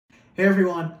Hey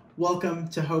everyone, welcome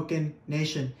to Hokin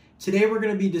Nation. Today we're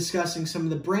going to be discussing some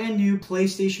of the brand new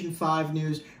PlayStation 5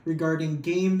 news regarding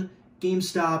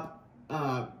GameStop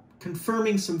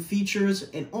confirming some features,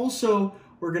 and also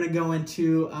we're going to go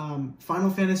into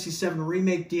Final Fantasy 7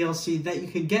 Remake DLC that you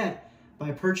can get by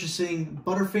purchasing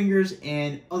Butterfingers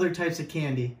and other types of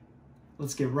candy.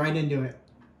 Let's get right into it.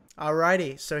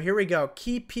 Alrighty, so here we go.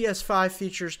 Key PS5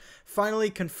 features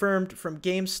finally confirmed from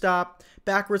GameStop.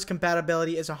 Backwards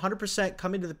compatibility is 100%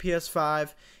 coming to the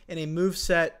PS5 in a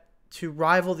moveset to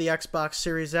rival the Xbox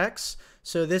Series X.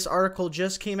 So this article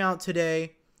just came out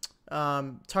today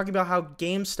talking about how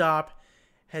GameStop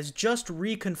has just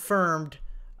reconfirmed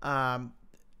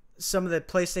some of the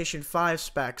PlayStation 5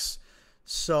 specs.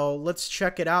 So let's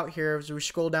check it out here as we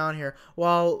scroll down here.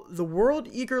 While the world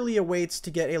eagerly awaits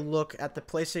to get a look at the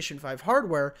PlayStation 5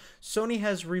 hardware, Sony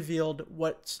has revealed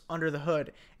what's under the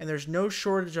hood, and there's no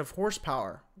shortage of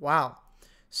horsepower. Wow.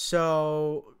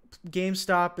 So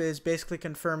GameStop is basically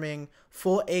confirming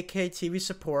full 8K TV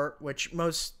support, which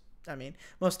most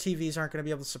TVs aren't going to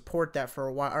be able to support that for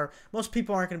a while, or most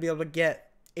people aren't going to be able to get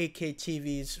 8K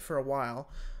TVs for a while.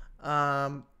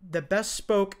 The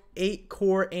bespoke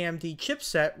 8-core AMD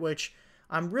chipset, which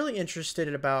I'm really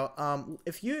interested about.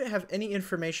 If you have any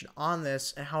information on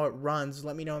this and how it runs,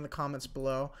 let me know in the comments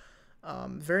below.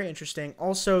 Very interesting.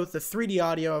 Also, the 3D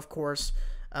audio, of course,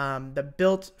 the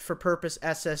built-for-purpose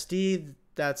SSD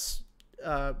that's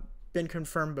been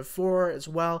confirmed before as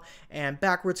well, and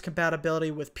backwards compatibility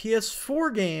with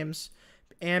PS4 games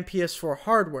and PS4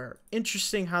 hardware.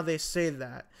 Interesting how they say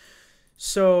that.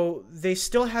 So they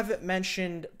still haven't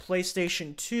mentioned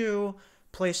PlayStation 2,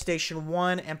 PlayStation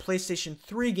 1, and PlayStation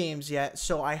 3 games yet.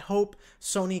 So I hope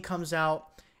Sony comes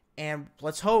out, and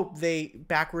let's hope their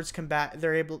PlayStation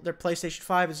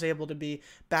 5 is able to be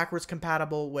backwards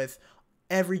compatible with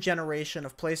every generation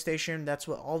of PlayStation. That's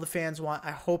what all the fans want.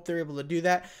 I hope they're able to do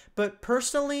that. But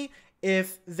personally,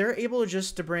 if they're able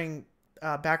to bring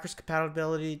backwards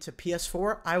compatibility to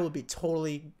PS4, I will be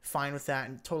totally fine with that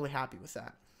and totally happy with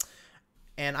that.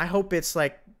 And I hope it's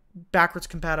like backwards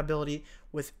compatibility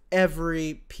with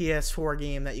every PS4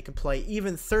 game that you can play,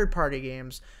 even third-party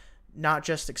games, not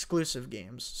just exclusive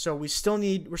games. So we're still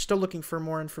looking for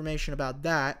more information about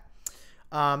that.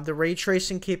 The ray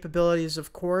tracing capabilities,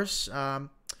 of course.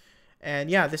 And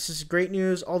yeah, this is great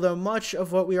news, although much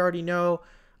of what we already know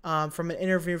from an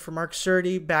interview from Mark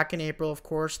Cerny back in April, of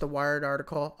course, the Wired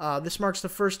article. This marks the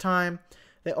first time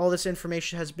that all this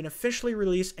information has been officially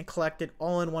released and collected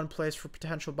all in one place for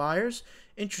potential buyers.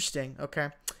 Interesting, okay.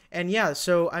 And yeah,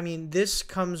 so, I mean, this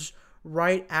comes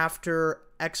right after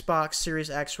Xbox Series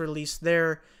X released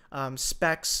their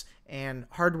specs and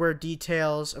hardware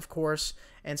details, of course.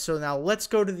 And so now let's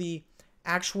go to the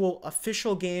actual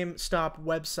official GameStop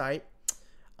website.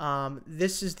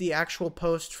 This is the actual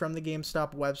post from the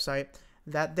GameStop website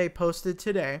that they posted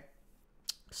today.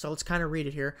 So let's kind of read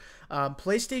it here.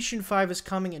 PlayStation 5 is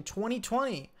coming in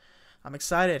 2020. I'm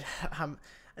excited.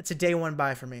 It's a day one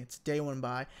buy for me. It's a day one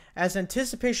buy. As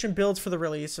anticipation builds for the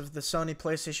release of the Sony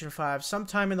PlayStation 5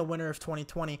 sometime in the winter of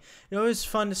 2020, it's always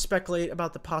fun to speculate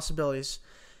about the possibilities.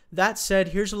 That said,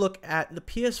 here's a look at the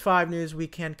PS5 news we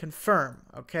can confirm.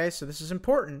 Okay, so this is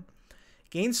important.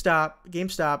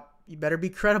 GameStop, you better be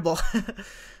credible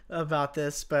about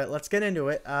this, but let's get into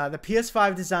it. The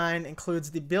PS5 design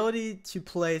includes the ability to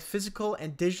play physical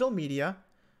and digital media.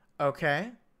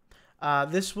 Okay.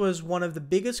 This was one of the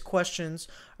biggest questions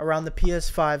around the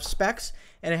PS5 specs,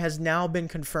 and it has now been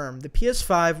confirmed. The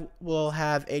PS5 will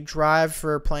have a drive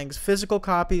for playing physical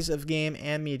copies of game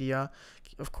and media,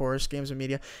 of course, games and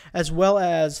media, as well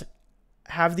as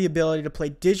have the ability to play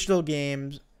digital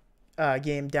games,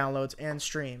 game downloads and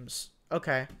streams.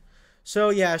 Okay.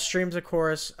 So yeah, streams, of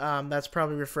course, that's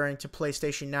probably referring to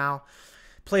PlayStation Now.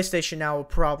 PlayStation Now will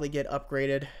probably get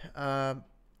upgraded.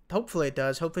 Hopefully it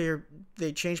does. Hopefully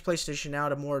they change PlayStation Now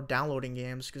to more downloading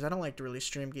games, because I don't like to really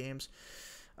stream games.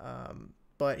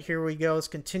 But here we go. Let's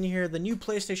continue here. The new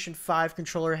PlayStation 5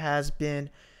 controller has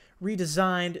been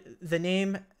redesigned. The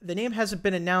name hasn't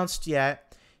been announced yet.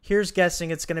 Here's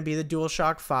guessing it's going to be the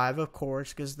DualShock 5, of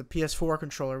course, because the PS4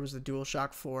 controller was the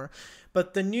DualShock 4.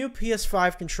 But the new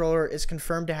PS5 controller is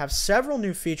confirmed to have several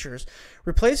new features,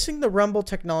 replacing the rumble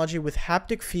technology with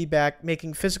haptic feedback,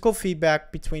 making physical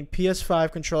feedback between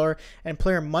PS5 controller and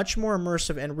player much more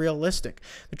immersive and realistic.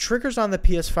 The triggers on the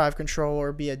PS5 controller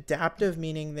will be adaptive,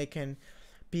 meaning they can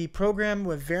be programmed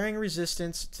with varying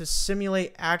resistance to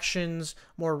simulate actions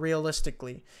more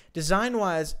realistically.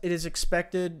 Design-wise, it is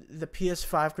expected the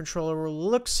PS5 controller will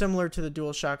look similar to the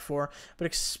DualShock 4, but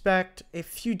expect a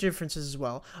few differences as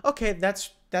well. Okay,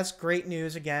 that's great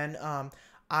news again.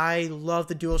 I love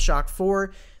the DualShock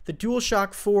 4. The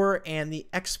DualShock 4 and the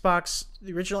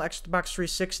original Xbox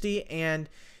 360 and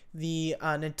the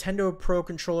Nintendo Pro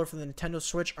controller for the Nintendo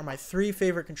Switch are my 3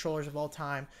 favorite controllers of all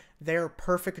time. They're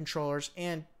perfect controllers,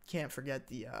 and can't forget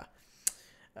the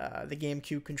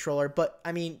GameCube controller. But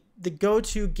I mean, the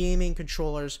go-to gaming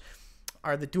controllers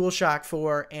are the DualShock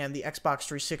 4 and the Xbox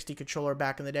 360 controller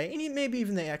back in the day, and maybe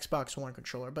even the Xbox One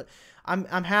controller. But I'm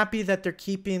happy that they're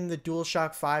keeping the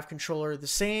DualShock 5 controller the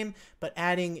same, but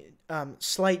adding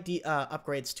slight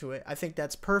upgrades to it. I think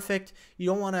that's perfect. You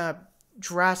don't want to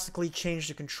drastically change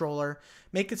the controller.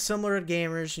 Make it similar to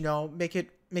gamers. You know, make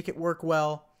it work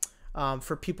well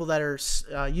for people that are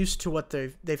used to what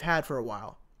they've had for a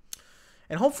while.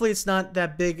 And hopefully it's not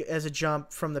that big as a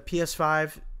jump from the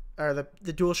PS5 or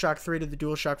the DualShock 3 to the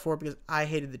DualShock 4, because I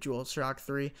hated the DualShock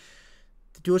 3.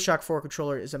 The DualShock 4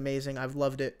 controller is amazing. I've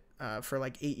loved it for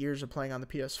like 8 years of playing on the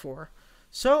PS4.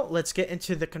 So let's get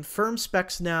into the confirmed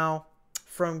specs now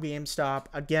from GameStop.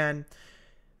 Again,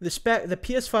 the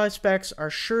PS5 specs are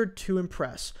sure to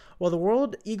impress. While the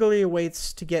world eagerly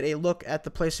awaits to get a look at the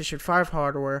PlayStation 5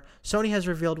 hardware, Sony has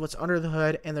revealed what's under the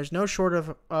hood, and there's no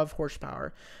shortage of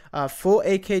horsepower. Full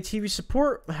 8K TV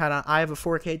support. I have a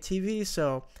 4K TV,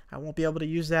 so I won't be able to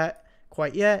use that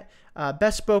quite yet.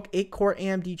 Bespoke 8-core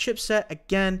AMD chipset.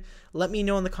 Again, let me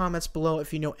know in the comments below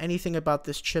if you know anything about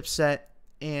this chipset,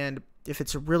 and if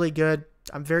it's really good.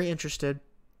 I'm very interested.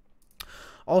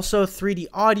 Also, 3D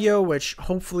audio, which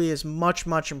hopefully is much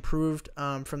improved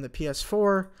from the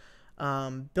PS4.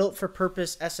 Built for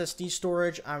purpose SSD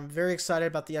storage. I'm very excited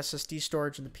about the SSD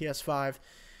storage in the PS5.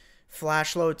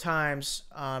 Flash load times.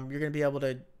 You're going to be able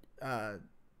to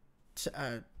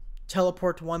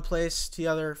teleport to one place to the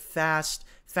other fast.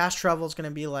 Fast travel is going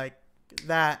to be like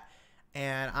that,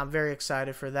 and I'm very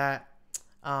excited for that.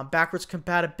 Backwards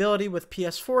compatibility with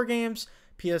PS4 games,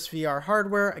 PSVR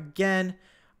hardware. Again,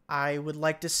 I would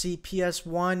like to see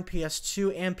PS1,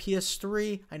 PS2, and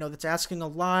PS3. I know that's asking a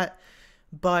lot,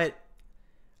 but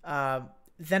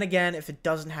then again, if it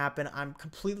doesn't happen, I'm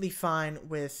completely fine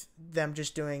with them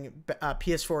just doing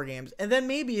PS4 games. And then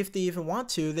maybe if they even want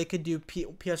to, they could do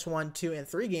PS1, 2, and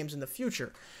 3 games in the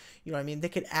future. You know what I mean? They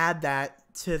could add that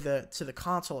to the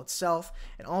console itself.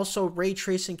 And also ray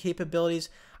tracing capabilities.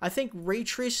 I think ray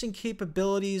tracing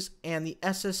capabilities and the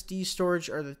SSD storage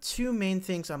are the 2 main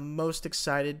things I'm most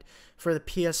excited for the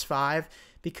PS5,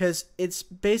 because it's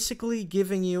basically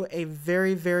giving you a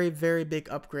very big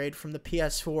upgrade from the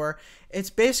PS4. It's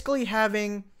basically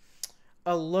having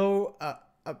a low,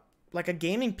 like a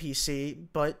gaming PC,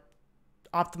 but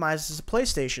optimized as a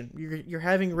PlayStation. You're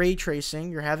having ray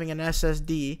tracing, you're having an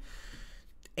SSD,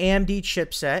 AMD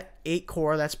chipset,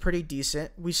 8-core, that's pretty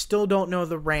decent. We still don't know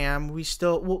the RAM.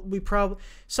 We probably,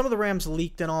 some of the RAM's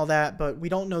leaked and all that, but we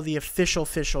don't know the official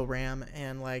RAM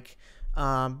and like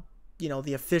you know,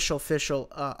 the official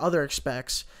other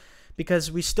specs,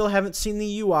 because we still haven't seen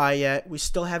the UI yet. We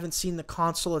still haven't seen the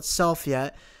console itself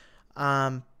yet.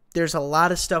 There's a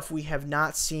lot of stuff we have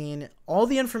not seen. All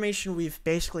the information we've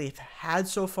basically had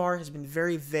so far has been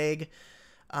very vague.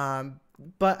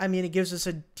 But, I mean, it gives us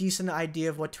a decent idea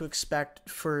of what to expect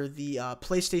for the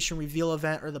PlayStation reveal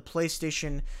event, or the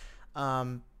PlayStation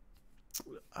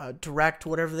Direct,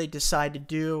 whatever they decide to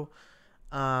do.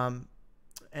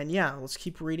 And yeah, let's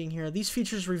keep reading here. These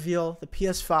features reveal the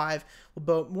PS5 will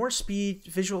boast more speed,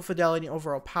 visual fidelity, and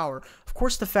overall power. Of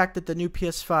course, the fact that the new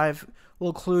PS5 will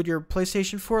include your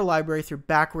PlayStation 4 library through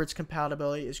backwards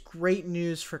compatibility is great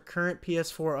news for current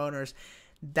PS4 owners.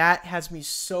 That has me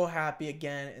so happy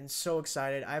again and so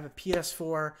excited. I have a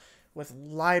PS4 with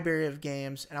library of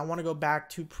games, and I want to go back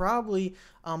to probably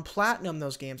platinum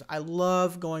those games. I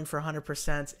love going for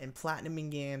 100% and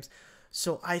platinuming games.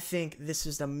 So I think this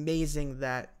is amazing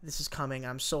that this is coming.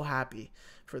 I'm so happy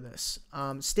for this.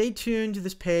 Stay tuned to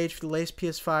this page for the latest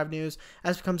PS5 news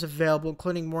as it becomes available,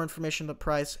 including more information on the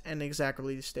price and exact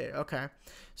release date. Okay,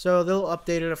 so they'll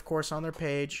update it, of course, on their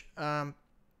page.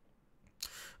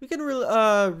 We can really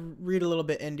read a little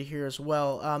bit into here as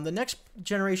well. The next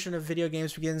generation of video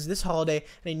games begins this holiday,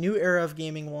 and a new era of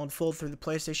gaming will unfold through the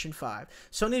PlayStation 5.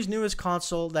 Sony's newest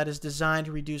console that is designed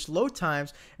to reduce load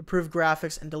times, improve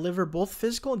graphics, and deliver both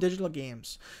physical and digital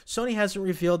games. Sony hasn't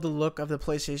revealed the look of the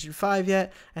PlayStation 5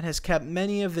 yet, and has kept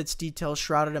many of its details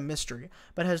shrouded in mystery,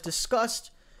 but has discussed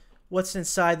what's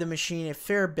inside the machine a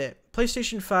fair bit.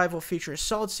 PlayStation 5 will feature a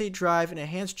solid-state drive and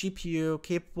enhanced GPU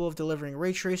capable of delivering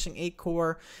ray tracing,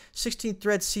 8-core,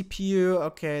 16-thread CPU.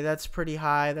 Okay, that's pretty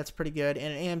high. That's pretty good.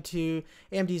 And an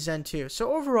AMD Zen 2.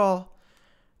 So overall,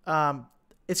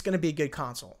 it's going to be a good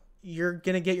console. You're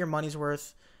going to get your money's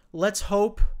worth. Let's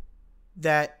hope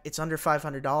that it's under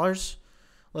 $500.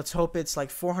 Let's hope it's like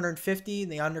 450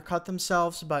 and they undercut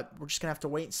themselves, but we're just going to have to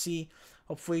wait and see.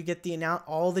 Hopefully we get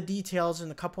all the details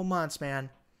in a couple months, man.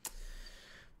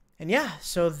 And yeah,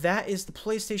 so that is the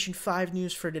PlayStation 5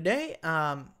 news for today.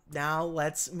 Now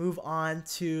let's move on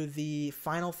to the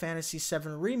Final Fantasy VII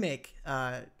Remake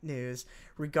news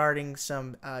regarding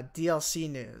some DLC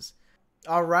news.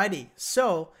 Alrighty,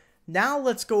 so now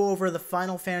let's go over the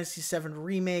Final Fantasy VII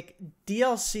Remake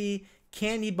DLC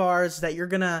candy bars that you're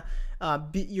gonna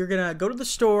go to the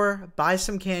store, buy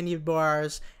some candy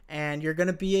bars, and you're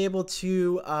gonna be able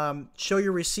to show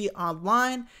your receipt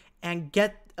online and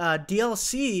get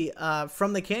DLC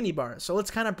from the candy bars. So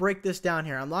let's kind of break this down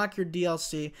here. Unlock your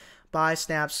DLC, buy,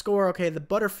 snap, score. Okay, the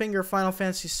Butterfinger Final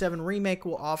Fantasy VII Remake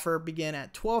will offer begin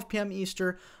at 12 p.m.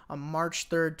 Eastern on March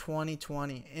 3rd,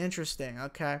 2020. Interesting.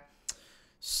 Okay,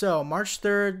 so March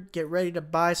 3rd, get ready to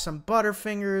buy some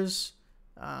Butterfingers.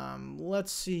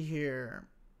 Let's see here.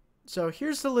 So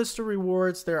here's the list of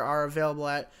rewards there are available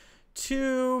at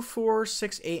 2, 4,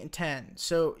 6, 8, and 10.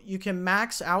 So you can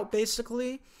max out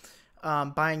basically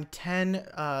buying 10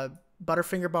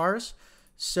 Butterfinger bars.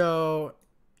 So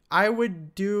I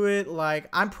would do it like,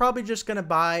 I'm probably just going to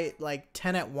buy like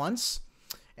 10 at once.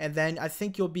 And then I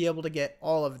think you'll be able to get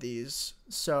all of these.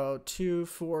 So 2,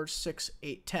 4, 6,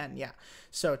 8, 10. Yeah.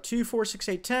 So 2, 4, 6,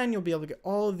 8, 10. You'll be able to get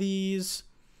all of these.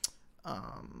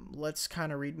 Let's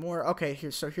kind of read more. Okay,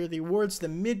 here are the awards: the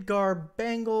Midgar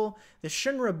Bangle, the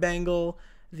Shinra Bangle,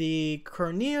 the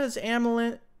Corneo's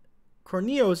Amulet,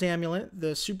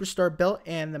 the Superstar Belt,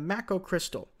 and the Mako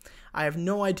Crystal. I have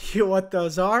no idea what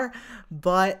those are,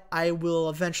 but I will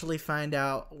eventually find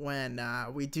out when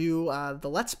we do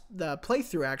the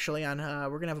playthrough. Actually, on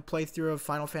we're gonna have a playthrough of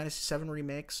Final Fantasy VII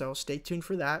Remake, so stay tuned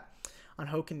for that on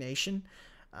Hokin Nation.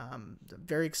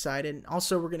 Very excited.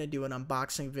 Also, we're gonna do an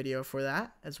unboxing video for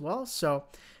that as well. So,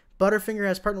 Butterfinger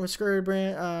has partnered with Square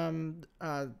Brand,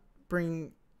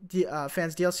 bring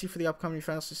fans DLC for the upcoming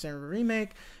Final Fantasy VII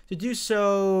Remake. To do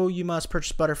so, you must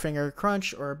purchase Butterfinger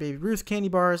Crunch or Baby Ruth candy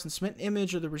bars and submit an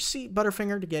image of the receipt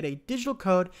Butterfinger to get a digital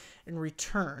code in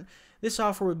return. This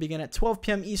offer will begin at 12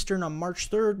 p.m. Eastern on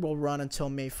March 3rd, will run until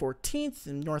May 14th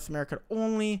in North America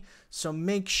only, so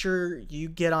make sure you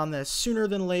get on this sooner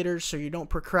than later so you don't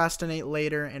procrastinate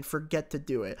later and forget to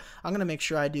do it. I'm going to make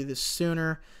sure I do this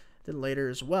sooner than later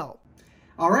as well.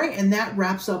 Alright, and that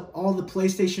wraps up all the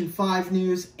PlayStation 5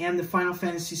 news and the Final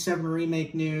Fantasy VII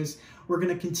Remake news. We're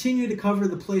going to continue to cover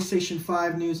the PlayStation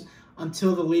 5 news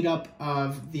until the lead up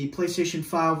of the PlayStation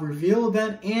 5 reveal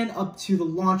event and up to the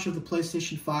launch of the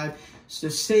PlayStation 5. So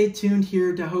stay tuned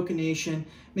here to Hokin Nation.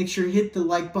 Make sure you hit the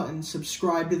like button,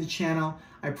 subscribe to the channel.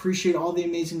 I appreciate all the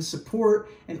amazing support.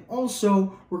 And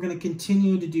also, we're going to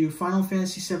continue to do Final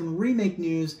Fantasy VII Remake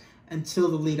news until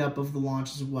the lead up of the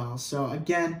launch as well. So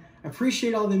again, I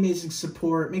appreciate all the amazing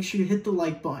support. Make sure you hit the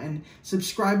like button,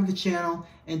 subscribe to the channel,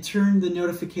 and turn the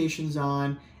notifications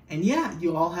on. And yeah,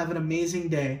 you all have an amazing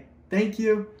day. Thank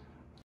you.